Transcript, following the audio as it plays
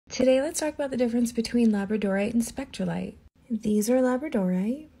Today, let's talk about the difference between Labradorite and Spectrolite. These are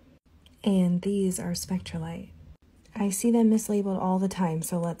Labradorite, and these are Spectrolite. I see them mislabeled all the time,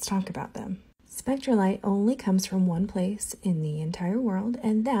 so let's talk about them. Spectrolite only comes from one place in the entire world,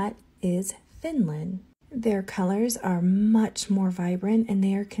 and that is Finland. Their colors are much more vibrant, and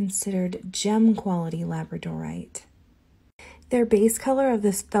they are considered gem quality Labradorite. Their base color of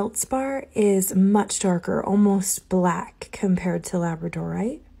this feldspar is much darker, almost black compared to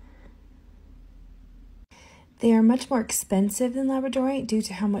Labradorite. They are much more expensive than Labradorite due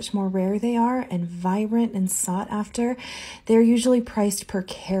to how much more rare they are and vibrant and sought after. They're usually priced per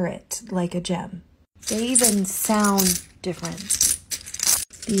carat, like a gem. They even sound different.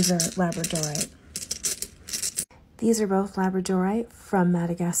 These are Labradorite. These are both Labradorite from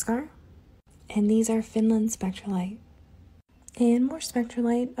Madagascar. And these are Finland Spectrolite. And more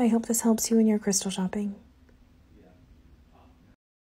Spectrolite. I hope this helps you in your crystal shopping.